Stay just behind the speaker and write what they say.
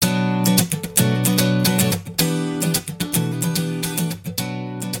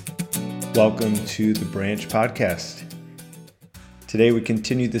Welcome to the Branch Podcast. Today we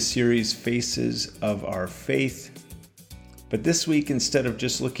continue the series Faces of Our Faith. But this week, instead of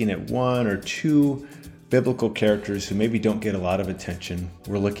just looking at one or two biblical characters who maybe don't get a lot of attention,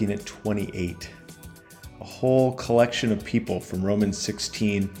 we're looking at 28. A whole collection of people from Romans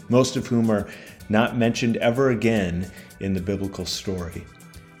 16, most of whom are not mentioned ever again in the biblical story.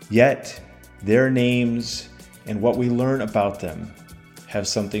 Yet, their names and what we learn about them have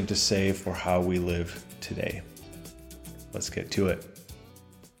something to say for how we live today. Let's get to it.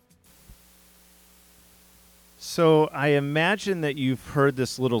 So I imagine that you've heard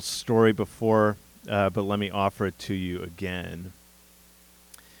this little story before, but let me offer it to you again.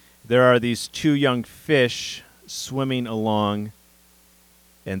 There are these two young fish swimming along,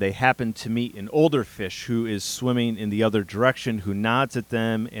 and they happen to meet an older fish who is swimming in the other direction, who nods at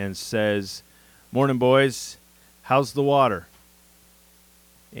them and says, "Morning, boys. How's the water?"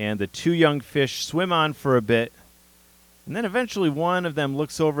 And the two young fish swim on for a bit, and then eventually one of them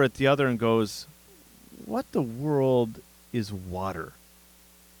looks over at the other and goes, "What the world is water?"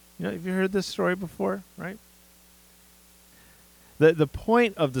 Have you heard this story before, right? The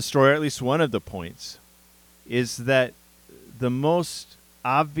point of the story, or at least one of the points, is that the most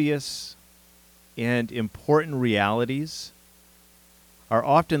obvious and important realities are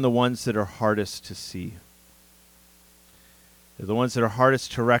often the ones that are hardest to see. They're the ones that are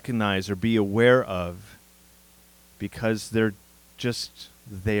hardest to recognize or be aware of because they're just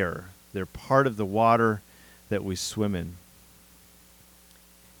there. They're part of the water that we swim in.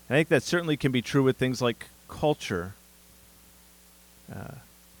 I think that certainly can be true with things like culture.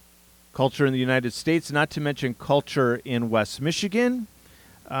 Culture in the United States, not to mention culture in West Michigan,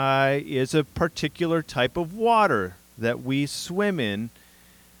 is a particular type of water that we swim in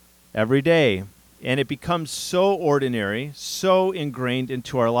every day. And it becomes so ordinary, so ingrained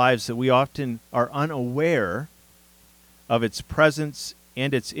into our lives that we often are unaware of its presence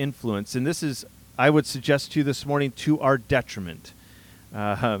and its influence. And this is, I would suggest to you this morning, to our detriment.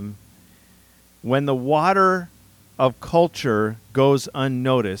 When the water of culture goes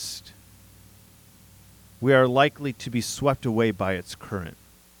unnoticed, we are likely to be swept away by its current.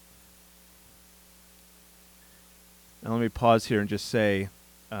 Now let me pause here and just say,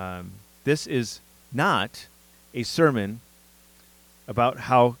 this is not a sermon about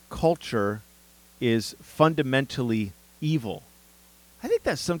how culture is fundamentally evil. I think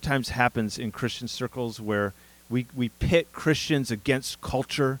that sometimes happens in Christian circles where we pit Christians against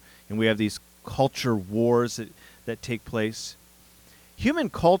culture, and we have these culture wars that take place. Human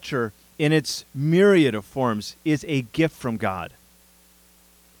culture, in its myriad of forms, is a gift from God.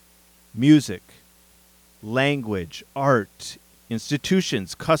 Music, language, art,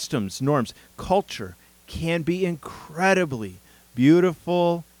 institutions, customs, norms, culture can be incredibly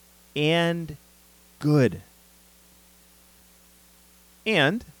beautiful and good.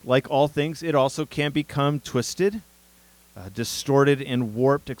 And, like all things, it also can become twisted, distorted, and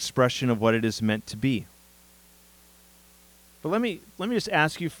warped expression of what it is meant to be. But let me just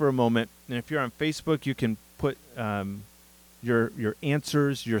ask you for a moment, and if you're on Facebook, you can put your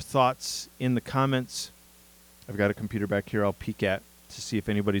answers, your thoughts in the comments. I've got a computer back here I'll peek at to see if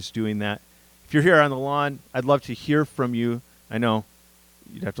anybody's doing that. If you're here on the lawn, I'd love to hear from you. I know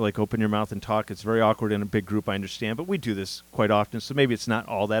you'd have to open your mouth and talk. It's very awkward in a big group, I understand, but we do this quite often, so maybe it's not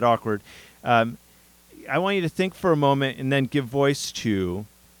all that awkward. I want you to think for a moment and then give voice to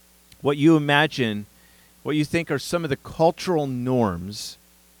what you imagine, what you think are some of the cultural norms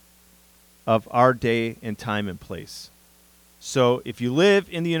of our day and time and place. So if you live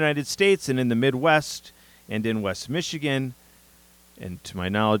in the United States and in the Midwest and in West Michigan, and to my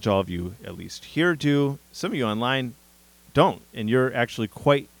knowledge, all of you at least here do, some of you online don't, and you're actually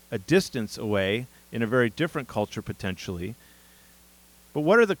quite a distance away in a very different culture potentially. But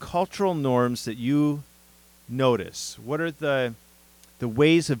what are the cultural norms that you notice? What are the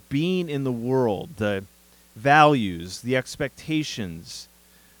ways of being in the world, the values, the expectations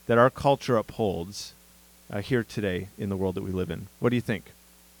that our culture upholds here today in the world that we live in? What do you think?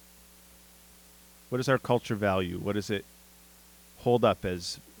 What does our culture value? What does it hold up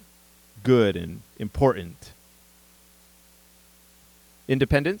as good and important?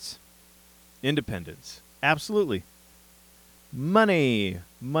 Independence? Independence. Absolutely. Money.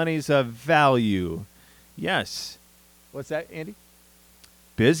 Money's a value. Yes. What's that, Andy?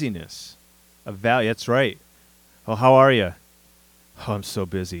 Busyness. A value. That's right. Oh, how are you? Oh, I'm so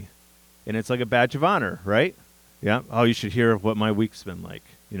busy. And it's like a badge of honor, right? Yeah. Oh, you should hear what my week's been like.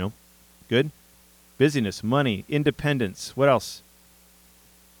 Good? Busyness, money, independence. What else?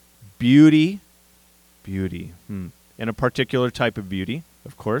 Beauty. And a particular type of beauty,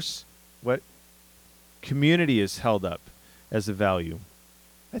 of course. what community is held up as a value?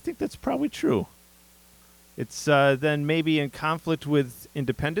 I think that's probably true. It's then maybe in conflict with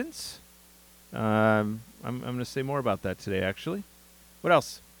independence. I'm going to say more about that today, actually. What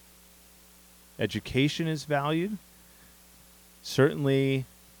else? Education is valued. Certainly,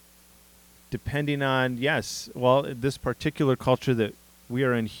 depending on, this particular culture that we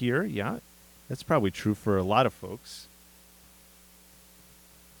are in here, yeah, that's probably true for a lot of folks.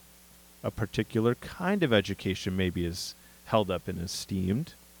 A particular kind of education maybe is held up and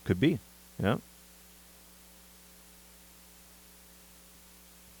esteemed. Could be, yeah.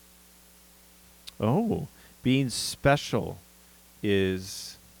 Oh, being special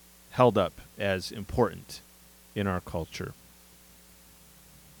is held up as important in our culture.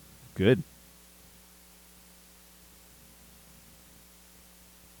 Good.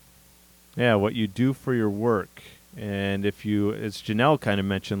 Yeah, what you do for your work. And if you, as Janelle kind of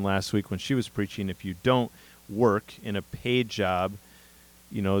mentioned last week when she was preaching, if you don't work in a paid job,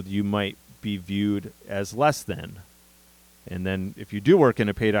 you might be viewed as less than. And then if you do work in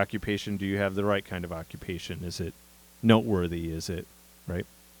a paid occupation, do you have the right kind of occupation? Is it noteworthy? Is it, right?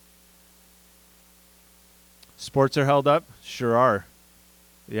 Sports are held up? Sure are.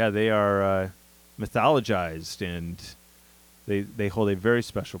 Yeah, they are mythologized, and they hold a very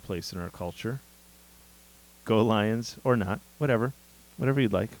special place in our culture. Go Lions, or not, whatever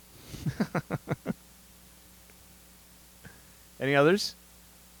you'd like. Any others?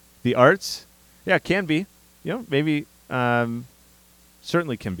 The arts? Yeah, it can be. Maybe,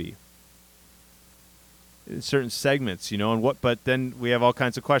 certainly can be. In certain segments, but then we have all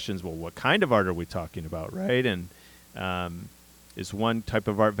kinds of questions. Well, what kind of art are we talking about, right? And is one type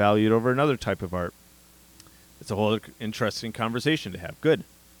of art valued over another type of art? It's a whole interesting conversation to have. Good.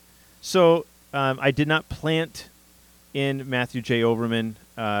 So I did not plant in Matthew J. Overman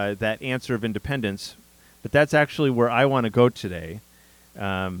that answer of independence, but that's actually where I want to go today.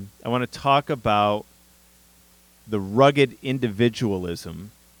 I want to talk about the rugged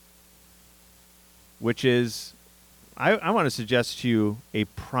individualism, which is, I want to suggest to you, a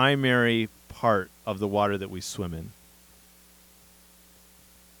primary part of the water that we swim in.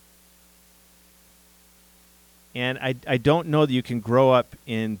 And I don't know that you can grow up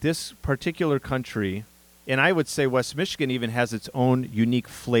in this particular country, and I would say West Michigan even has its own unique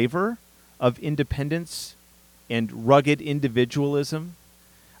flavor of independence and rugged individualism.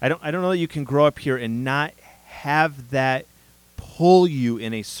 I don't know that you can grow up here and not have that pull you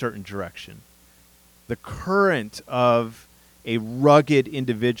in a certain direction. The current of a rugged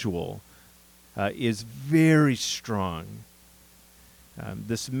individual is very strong.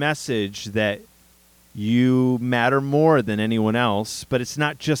 This message that you matter more than anyone else, but it's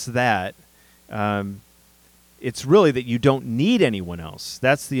not just that. It's really that you don't need anyone else.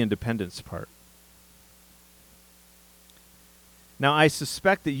 That's the independence part. Now, I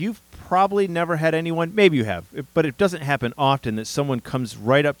suspect that you've probably never had anyone, maybe you have, but it doesn't happen often that someone comes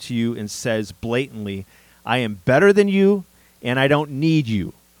right up to you and says blatantly, I am better than you and I don't need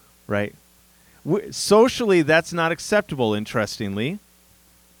you, right? Socially, that's not acceptable, interestingly.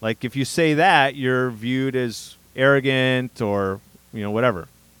 Like if you say that, you're viewed as arrogant or, whatever.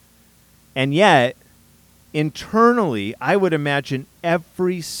 And yet, internally, I would imagine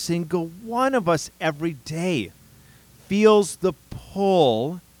every single one of us every day feels the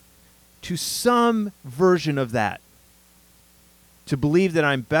pull to some version of that. To believe that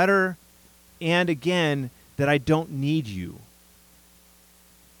I'm better, and again, that I don't need you.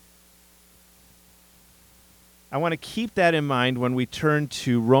 I want to keep that in mind when we turn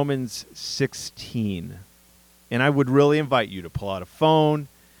to Romans 16. And I would really invite you to pull out a phone.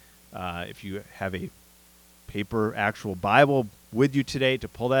 If you have a paper, actual Bible with you today, to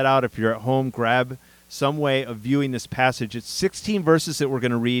pull that out. If you're at home, grab some way of viewing this passage. It's 16 verses that we're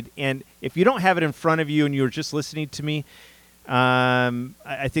going to read. And if you don't have it in front of you and you're just listening to me,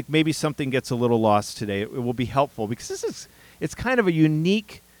 I think maybe something gets a little lost today. It will be helpful because it's kind of a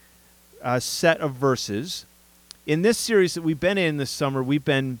unique set of verses. In this series that we've been in this summer, we've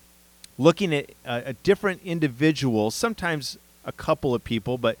been looking at a different individual, sometimes a couple of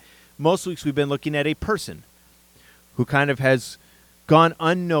people, but most weeks we've been looking at a person who kind of has gone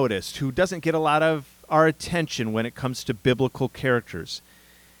unnoticed, who doesn't get a lot of our attention when it comes to biblical characters.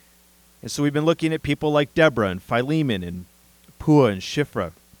 And so we've been looking at people like Deborah and Philemon and Pua and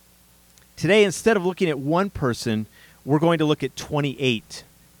Shiphrah. Today, instead of looking at one person, we're going to look at 28.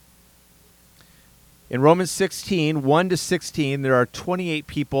 In Romans 16, 1 to 16, there are 28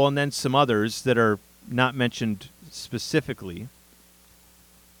 people and then some others that are not mentioned specifically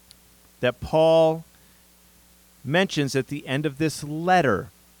that Paul mentions at the end of this letter.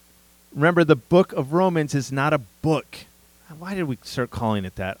 Remember, the book of Romans is not a book. Why did we start calling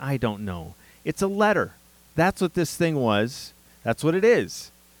it that? I don't know. It's a letter. That's what this thing was. That's what it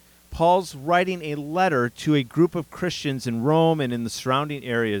is. Paul's writing a letter to a group of Christians in Rome and in the surrounding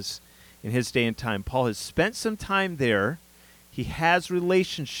areas in his day and time. Paul has spent some time there. He has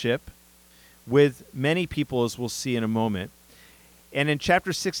relationship with many people, as we'll see in a moment. And in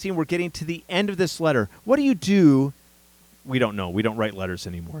chapter 16, we're getting to the end of this letter. What do you do? We don't know. We don't write letters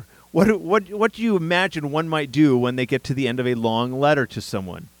anymore. What do you imagine one might do when they get to the end of a long letter to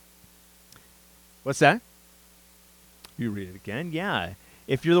someone? What's that? You read it again? Yeah.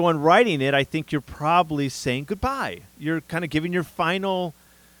 If you're the one writing it, I think you're probably saying goodbye. You're kind of giving your final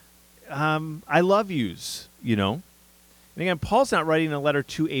I love yous, you know. And again, Paul's not writing a letter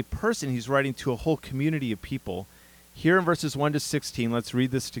to a person. He's writing to a whole community of people. Here in verses 1 to 16, let's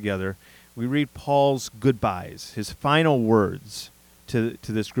read this together. We read Paul's goodbyes, his final words to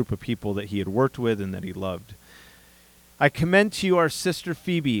this group of people that he had worked with and that he loved. I commend to you our sister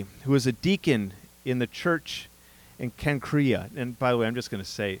Phoebe, who is a deacon in the church in Cenchrea. And by the way, I'm just going to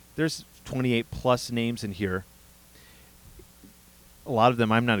say, there's 28 plus names in here. A lot of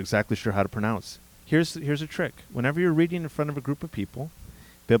them I'm not exactly sure how to pronounce. Here's a trick. Whenever you're reading in front of a group of people,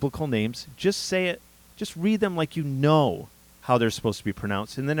 biblical names, just say it. Just read them like you know how they're supposed to be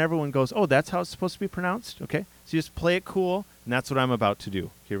pronounced. And then everyone goes, oh, that's how it's supposed to be pronounced? Okay. So just play it cool, and that's what I'm about to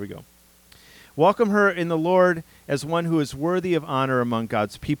do. Here we go. Welcome her in the Lord as one who is worthy of honor among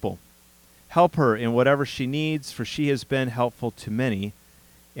God's people. Help her in whatever she needs, for she has been helpful to many,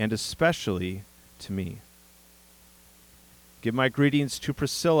 and especially to me. Give my greetings to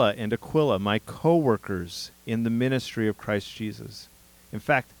Priscilla and Aquila, my co-workers in the ministry of Christ Jesus. In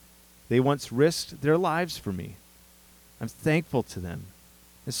fact, they once risked their lives for me. I'm thankful to them.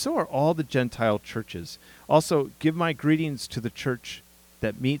 And so are all the Gentile churches. Also, give my greetings to the church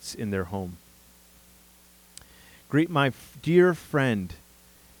that meets in their home. Greet my dear friend,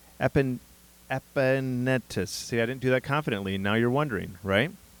 Epanetus. See, I didn't do that confidently, and now you're wondering, right?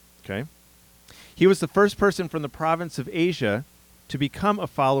 Okay. He was the first person from the province of Asia to become a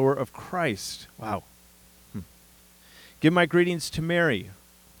follower of Christ. Wow. Give my greetings to Mary,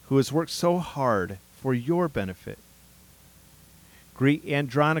 who has worked so hard for your benefit. Greet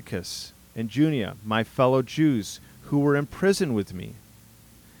Andronicus and Junia, my fellow Jews, who were in prison with me.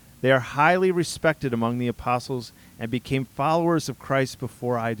 They are highly respected among the apostles and became followers of Christ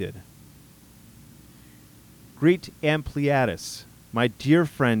before I did. Greet Ampliatus, my dear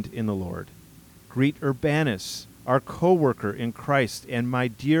friend in the Lord. Greet Urbanus, our co-worker in Christ, and my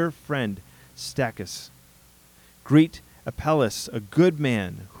dear friend Stachys. Greet Apelles, a good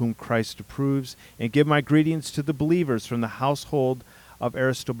man whom Christ approves, and give my greetings to the believers from the household of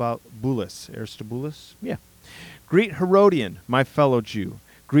Aristobulus. Aristobulus? Yeah. Greet Herodian, my fellow Jew.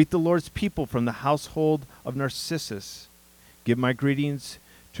 Greet the Lord's people from the household of Narcissus. Give my greetings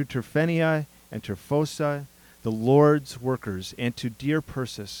to Tryphena and Tryphosa, the Lord's workers, and to dear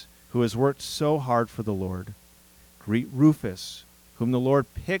Persis, who has worked so hard for the Lord. Greet Rufus, whom the Lord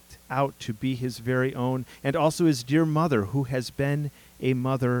picked out to be his very own, and also his dear mother, who has been a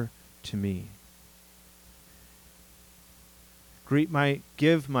mother to me.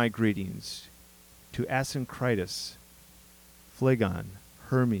 Give my greetings to Asyncritus, Phlegon,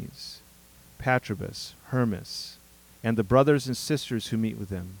 Hermes, Patrobus, Hermas, and the brothers and sisters who meet with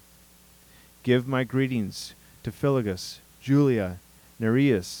them. Give my greetings to Philologus, Julia,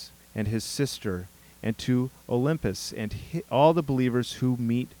 Nereus, and his sister, and to Olympus and all the believers who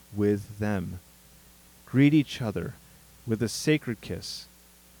meet with them. Greet each other with a sacred kiss.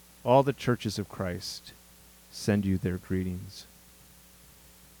 All the churches of Christ send you their greetings.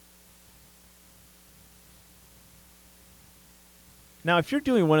 Now, if you're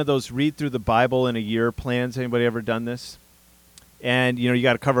doing one of those read through the Bible in a year plans, anybody ever done this? And, you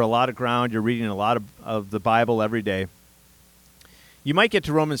got to cover a lot of ground. You're reading a lot of the Bible every day. You might get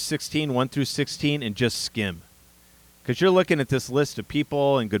to Romans 16, 1 through 16, and just skim. Because you're looking at this list of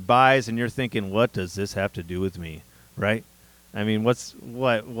people and goodbyes, and you're thinking, what does this have to do with me, right? I mean,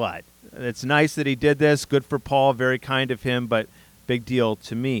 what? It's nice that he did this. Good for Paul. Very kind of him, but big deal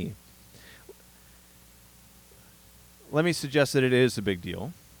to me. Let me suggest that it is a big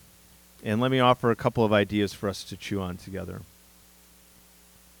deal. And let me offer a couple of ideas for us to chew on together.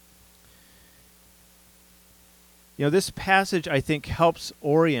 This passage, I think, helps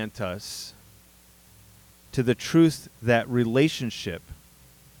orient us to the truth that relationship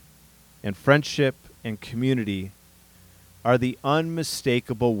and friendship and community are the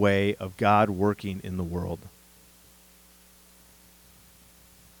unmistakable way of God working in the world.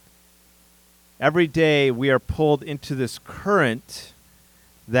 Every day we are pulled into this current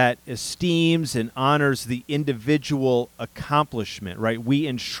that esteems and honors the individual accomplishment, right? We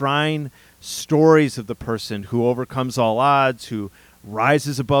enshrine stories of the person who overcomes all odds, who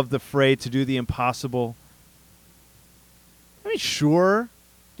rises above the fray to do the impossible. I mean, sure,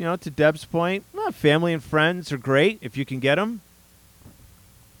 to Deb's point, family and friends are great if you can get them.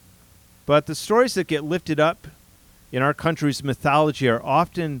 But the stories that get lifted up in our country's mythology are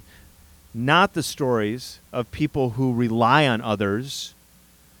often not the stories of people who rely on others.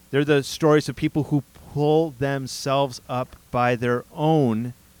 They're the stories of people who pull themselves up by their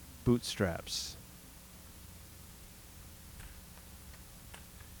own bootstraps.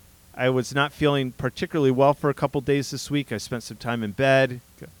 I was not feeling particularly well for a couple days this week. I spent some time in bed,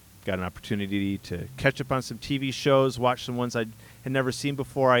 got an opportunity to catch up on some TV shows, watch some ones I had never seen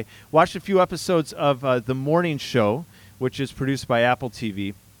before. I watched a few episodes of The Morning Show, which is produced by Apple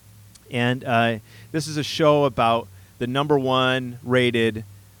TV. And this is a show about the #1 rated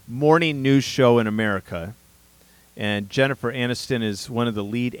morning news show in America. And Jennifer Aniston is one of the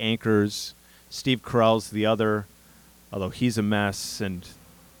lead anchors. Steve Carell's the other, although he's a mess, and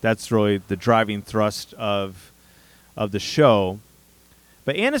that's really the driving thrust of the show.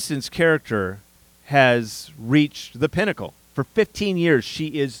 But Aniston's character has reached the pinnacle. For 15 years, she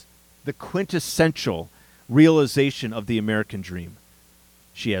is the quintessential realization of the American dream.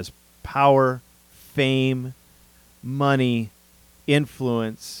 She has power, fame, money,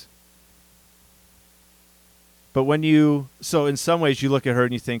 influence. But so in some ways you look at her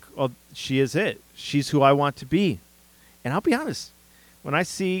and you think, oh, she is it. She's who I want to be. And I'll be honest, when I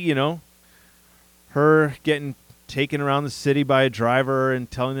see, her getting taken around the city by a driver and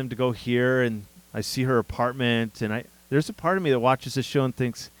telling them to go here, and I see her apartment, and there's a part of me that watches this show and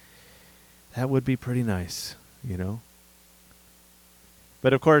thinks, that would be pretty nice,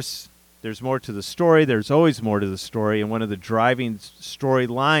 But of course, there's more to the story. There's always more to the story. And one of the driving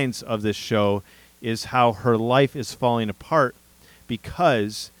storylines of this show is how her life is falling apart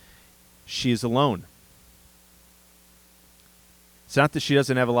because she is alone. It's not that she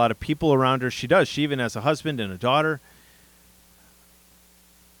doesn't have a lot of people around her. She does. She even has a husband and a daughter.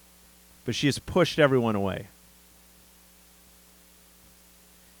 But she has pushed everyone away.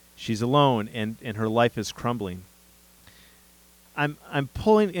 She's alone, and her life is crumbling. I'm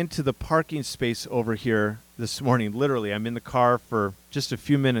pulling into the parking space over here this morning. Literally, I'm in the car for just a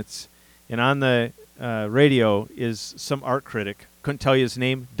few minutes, and on the radio is some art critic. Couldn't tell you his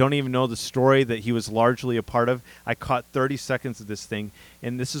name. Don't even know the story that he was largely a part of. I caught 30 seconds of this thing,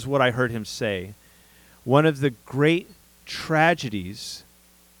 and this is what I heard him say. One of the great tragedies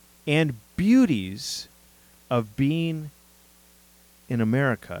and beauties of being in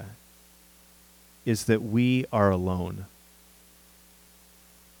America is that we are alone.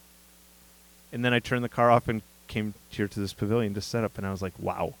 And then I turned the car off and came here to this pavilion to set up, and I was like,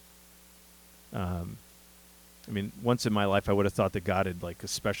 wow. Once in my life, I would have thought that God had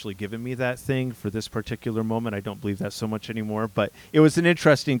especially given me that thing for this particular moment. I don't believe that so much anymore, but it was an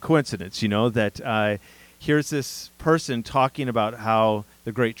interesting coincidence, that here's this person talking about how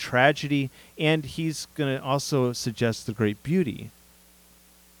the great tragedy, and he's going to also suggest the great beauty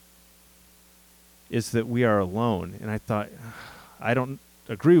is that we are alone. And I thought, I don't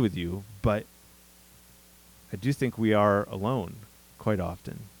agree with you, but I do think we are alone quite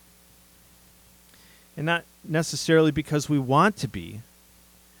often. And not necessarily because we want to be,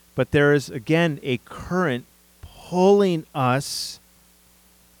 but there is, again, a current pulling us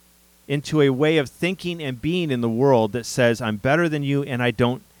into a way of thinking and being in the world that says, I'm better than you and I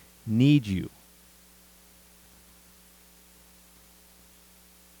don't need you.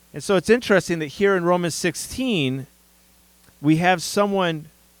 And so it's interesting that here in Romans 16, we have someone,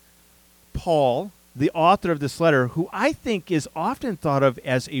 Paul, the author of this letter, who I think is often thought of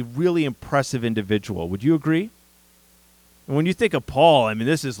as a really impressive individual. Would you agree? And when you think of Paul,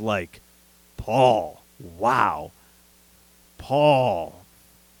 this is like, Paul, wow. Paul,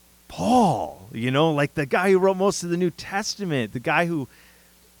 like the guy who wrote most of the New Testament, the guy who,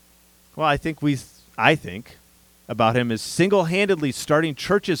 I think about him as single-handedly starting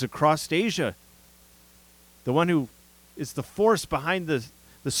churches across Asia. The one who is the force behind the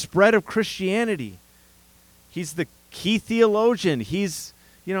spread of Christianity. He's the key theologian. He's,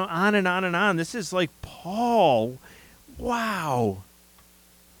 on and on and on. This is like Paul. Wow.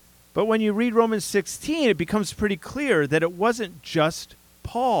 But when you read Romans 16, it becomes pretty clear that it wasn't just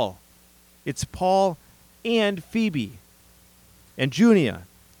Paul. It's Paul and Phoebe and Junia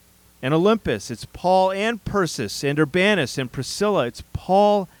and Olympus. It's Paul and Persis and Urbanus and Priscilla. It's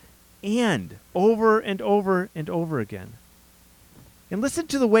Paul and over and over and over again. And listen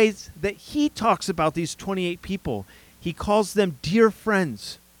to the ways that he talks about these 28 people. He calls them dear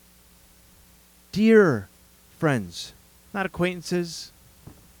friends. Dear friends. Not acquaintances.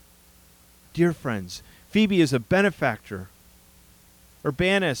 Dear friends. Phoebe is a benefactor.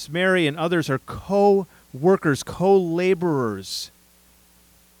 Urbanus, Mary, and others are co-workers, co-laborers.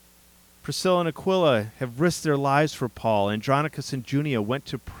 Priscilla and Aquila have risked their lives for Paul. Andronicus and Junia went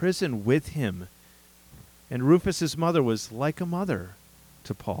to prison with him. And Rufus's mother was like a mother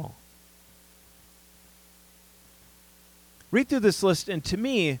to Paul. Read through this list, and to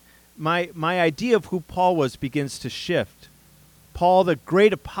me, my idea of who Paul was begins to shift. Paul, the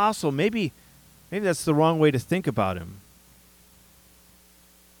great apostle, maybe that's the wrong way to think about him.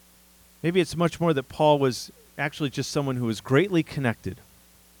 Maybe it's much more that Paul was actually just someone who was greatly connected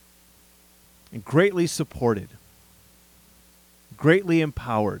and greatly supported, greatly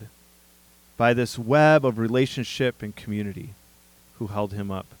empowered by this web of relationship and community who held him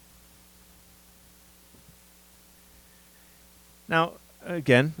up. Now,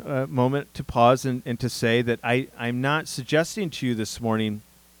 again, a moment to pause and to say that I'm not suggesting to you this morning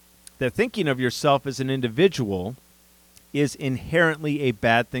that thinking of yourself as an individual is inherently a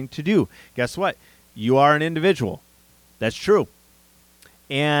bad thing to do. Guess what? You are an individual. That's true.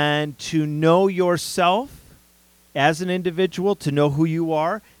 And to know yourself as an individual, to know who you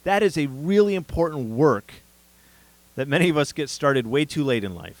are, that is a really important work that many of us get started way too late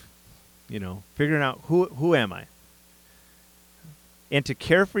in life. Figuring out who am I? And to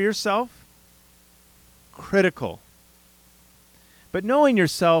care for yourself, critical. But knowing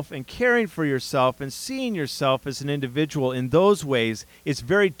yourself and caring for yourself and seeing yourself as an individual in those ways is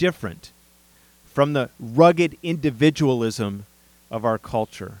very different from the rugged individualism of our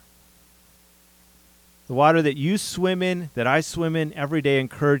culture. The water that you swim in, that I swim in every day,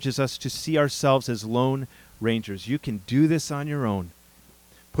 encourages us to see ourselves as lone rangers. You can do this on your own.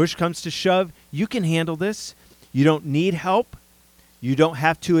 Push comes to shove, you can handle this. You don't need help. You don't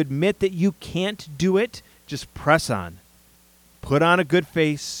have to admit that you can't do it. Just press on. Put on a good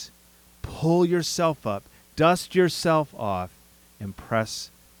face. Pull yourself up. Dust yourself off and press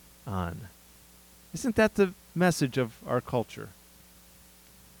on. Isn't that the message of our culture?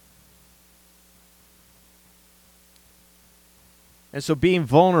 And so being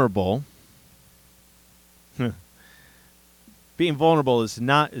vulnerable is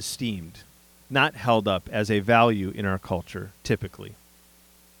not esteemed, not held up as a value in our culture, typically.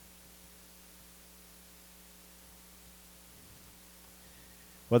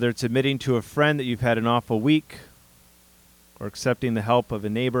 Whether it's admitting to a friend that you've had an awful week, or accepting the help of a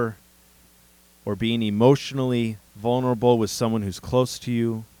neighbor, or being emotionally vulnerable with someone who's close to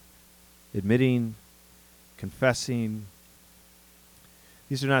you, admitting, confessing.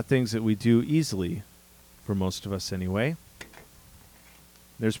 These are not things that we do easily, for most of us anyway.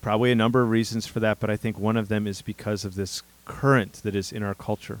 There's probably a number of reasons for that, but I think one of them is because of this current that is in our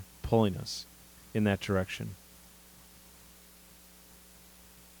culture, pulling us in that direction.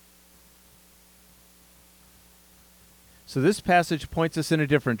 So this passage points us in a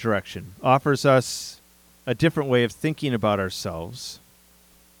different direction, offers us a different way of thinking about ourselves.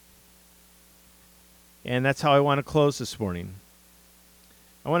 And that's how I want to close this morning.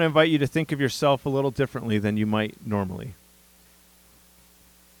 I want to invite you to think of yourself a little differently than you might normally.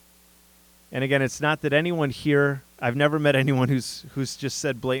 And again, it's not that anyone here, I've never met anyone who's just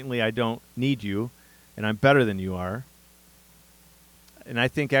said blatantly, I don't need you, and I'm better than you are. And I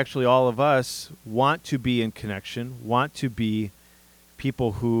think actually all of us want to be in connection, want to be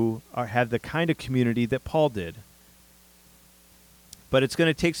people who have the kind of community that Paul did. But it's going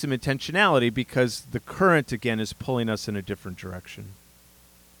to take some intentionality because the current, again, is pulling us in a different direction.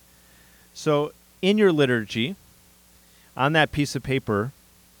 So in your liturgy, on that piece of paper,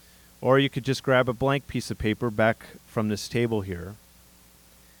 or you could just grab a blank piece of paper back from this table here,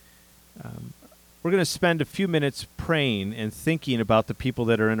 we're going to spend a few minutes praying and thinking about the people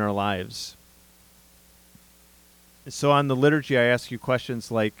that are in our lives. So on the liturgy, I ask you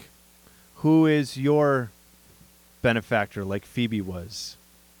questions like, who is your benefactor like Phoebe was?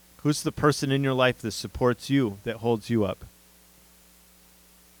 Who's the person in your life that supports you, that holds you up?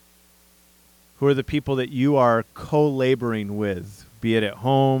 Who are the people that you are co-laboring with, be it at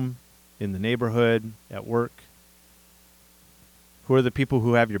home, in the neighborhood, at work? Who are the people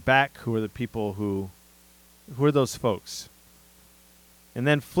who have your back? Who are the people who are those folks? And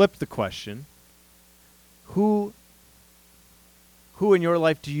then flip the question. Who in your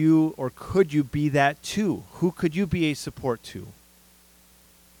life do you or could you be that to? Who could you be a support to?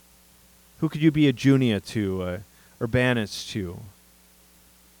 Who could you be a Junia to, a Urbanus to,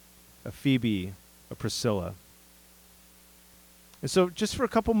 a Phoebe, a Priscilla? And so just for a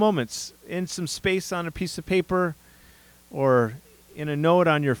couple moments, in some space on a piece of paper, or in a note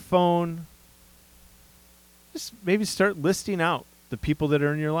on your phone, just maybe start listing out the people that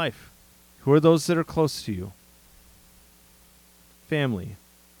are in your life. Who are those that are close to you? Family,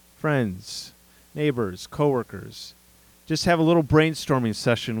 friends, neighbors, coworkers. Just have a little brainstorming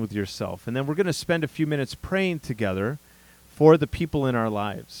session with yourself. And then we're going to spend a few minutes praying together for the people in our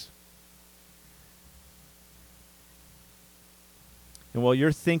lives. And while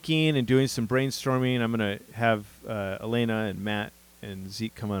you're thinking and doing some brainstorming, I'm going to have Elena and Matt and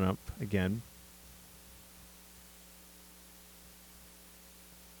Zeke come on up again.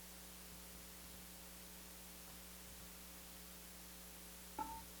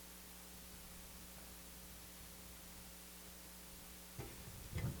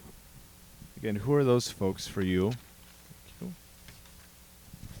 Again, who are those folks for you? Thank you.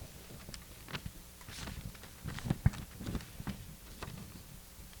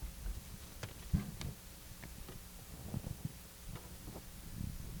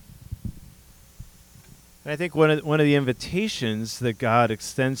 And I think one of the invitations that God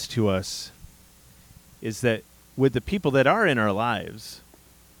extends to us is that with the people that are in our lives,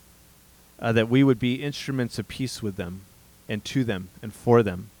 that we would be instruments of peace with them and to them and for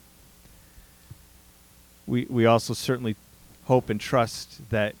them. We also certainly hope and trust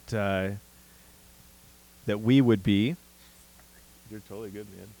that that we would be. You're totally good,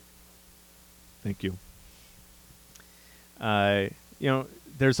 man. Thank you.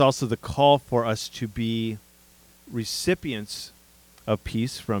 There's also the call for us to be recipients of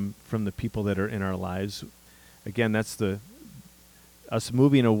peace from the people that are in our lives. Again, that's us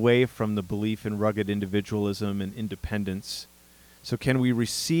moving away from the belief in rugged individualism and independence. So can we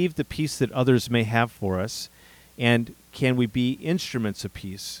receive the peace that others may have for us, and can we be instruments of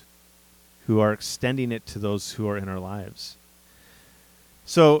peace who are extending it to those who are in our lives?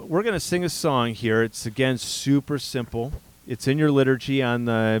 So we're going to sing a song here. It's, again, super simple. It's in your liturgy on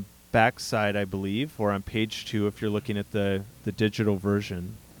the back side, I believe, or on page 2 if you're looking at the digital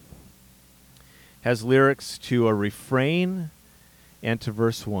version. It has lyrics to a refrain and to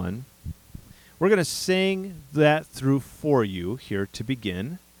verse 1. We're going to sing that through for you here to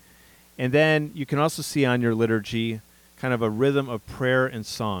begin. And then you can also see on your liturgy kind of a rhythm of prayer and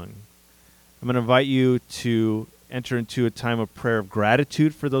song. I'm going to invite you to enter into a time of prayer of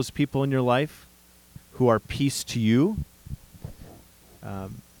gratitude for those people in your life who are peace to you.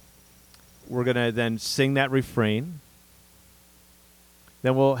 We're going to then sing that refrain.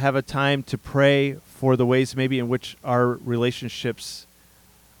 Then we'll have a time to pray for the ways maybe in which our relationships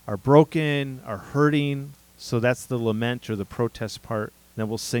are broken, are hurting. So that's the lament or the protest part. Then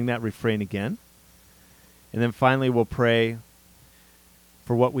we'll sing that refrain again. And then finally we'll pray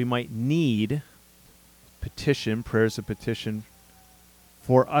for what we might need, petition, prayers of petition,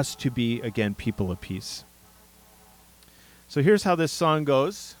 for us to be, again, people of peace. So here's how this song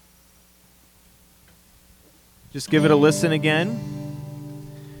goes. Just give it a listen again.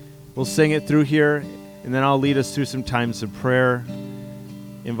 We'll sing it through here, and then I'll lead us through some times of prayer,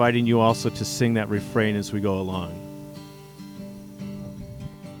 inviting you also to sing that refrain as we go along.